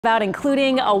About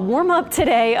including a warm up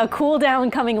today, a cool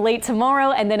down coming late tomorrow,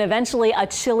 and then eventually a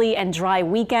chilly and dry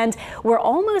weekend. We're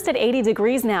almost at 80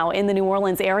 degrees now in the New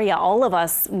Orleans area, all of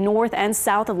us north and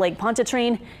south of Lake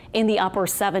Pontchartrain in the upper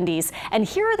 70s. And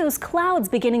here are those clouds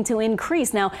beginning to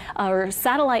increase. Now, our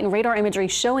satellite and radar imagery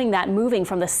showing that moving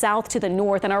from the south to the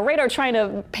north, and our radar trying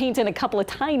to paint in a couple of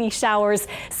tiny showers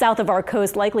south of our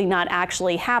coast, likely not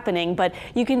actually happening, but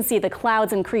you can see the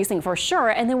clouds increasing for sure.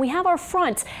 And then we have our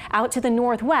front out to the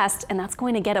northwest, and that's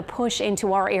going to get a push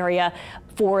into our area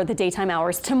for the daytime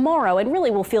hours tomorrow, and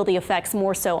really we'll feel the effects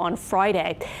more so on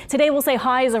Friday. Today we'll say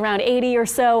highs around 80 or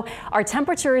so. Our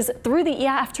temperatures through the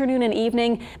afternoon and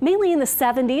evening mainly in the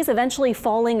 70s, eventually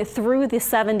falling through the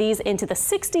 70s into the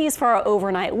 60s for our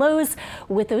overnight lows,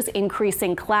 with those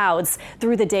increasing clouds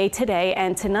through the day today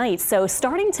and tonight. So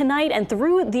starting tonight and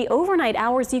through the overnight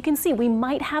hours, you can see we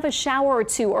might have a shower or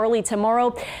two early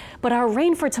tomorrow, but our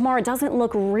rain for tomorrow doesn't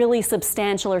look really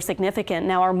substantial or significant.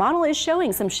 Now, our model is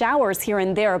showing some showers here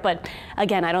and there, but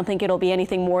again, I don't think it'll be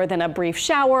anything more than a brief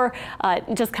shower,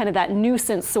 just kind of that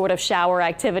nuisance sort of shower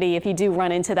activity if you do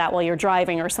run into that while you're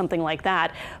driving or something like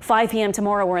that. 5 p.m.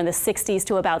 tomorrow, we're in the 60s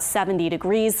to about 70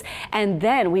 degrees, and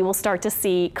then we will start to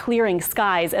see clearing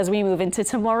skies as we move into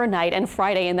tomorrow night and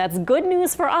Friday, and that's good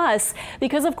news for us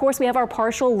because, of course, we have our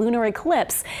partial lunar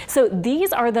eclipse. So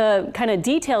these are the kind of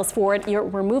details for it.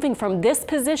 We're moving from this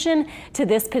position to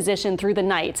this position through the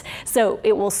night. So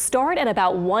it will start at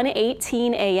about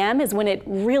 1:18 a.m. is when it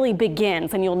really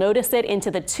begins, and you'll notice it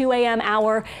into the 2 a.m.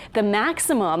 hour. The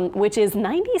maximum, which is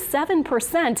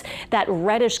 97%, that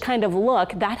reddish kind of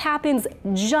look, that happens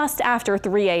just after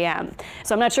 3 a.m.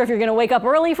 So I'm not sure if you're going to wake up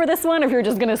early for this one or if you're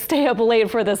just going to stay up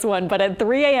late for this one, but at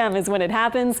 3 a.m. is when it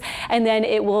happens, and then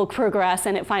it will progress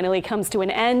and it finally comes to an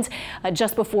end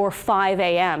just before 5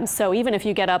 a.m. So even if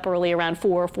you get up early around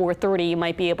 4:30, you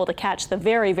might be able to catch the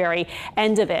very, very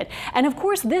end of it. And of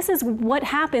course, this is what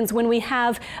happens when we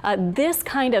have this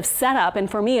kind of setup. And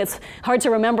for me, it's hard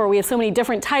to remember. We have so many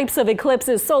different types of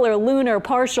eclipses: solar, lunar,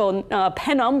 partial,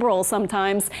 penumbral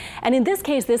sometimes. And in this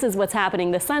case, this is what's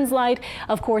happening. The sun's light,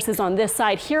 of course, is on this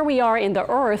side. Here we are in the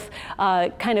Earth,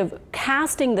 kind of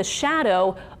casting the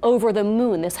shadow over the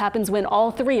moon. This happens when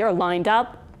all three are lined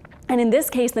up. And in this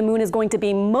case, the moon is going to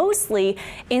be mostly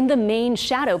in the main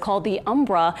shadow called the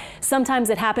umbra. Sometimes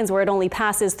it happens where it only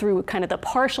passes through kind of the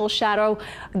partial shadow.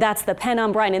 That's the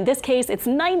penumbra. And in this case, it's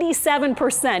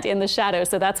 97% in the shadow.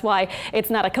 So that's why it's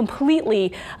not a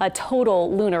completely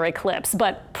total lunar eclipse,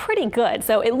 but pretty good.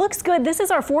 So it looks good. This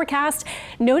is our forecast.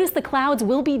 Notice the clouds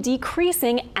will be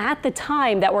decreasing at the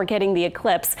time that we're getting the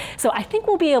eclipse. So I think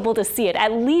we'll be able to see it,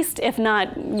 at least, if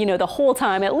not, the whole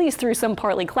time, at least through some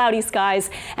partly cloudy skies.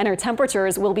 And our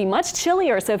temperatures will be much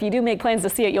chillier, so if you do make plans to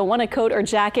see it, you'll want a coat or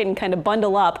jacket and kind of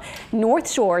bundle up.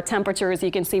 North Shore temperatures, you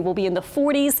can see, will be in the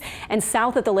 40s, and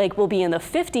south of the lake will be in the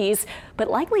 50s, but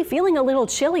likely feeling a little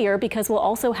chillier because we'll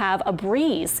also have a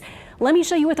breeze. Let me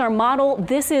show you with our model.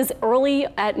 This is early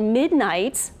at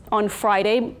midnight on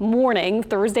Friday morning,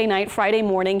 Thursday night, Friday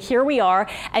morning. Here we are,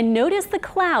 and notice the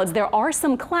clouds. There are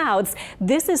some clouds.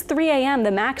 This is 3 a.m.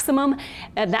 the maximum,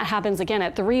 and that happens again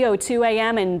at 3:02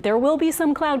 a.m. and there will be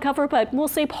some cloud cover, but we'll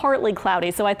say partly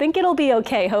cloudy. So I think it'll be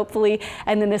okay, hopefully.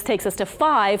 And then this takes us to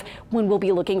 5 when we'll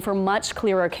be looking for much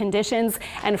clearer conditions.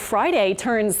 And Friday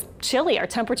turns chilly. Our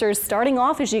temperatures starting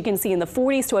off, as you can see, in the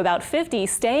 40s to about 50,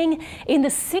 staying in the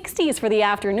 60s for the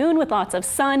afternoon with lots of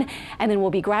sun, and then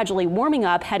we'll be gradually warming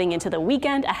up heading into the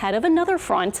weekend ahead of another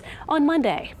front on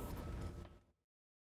Monday.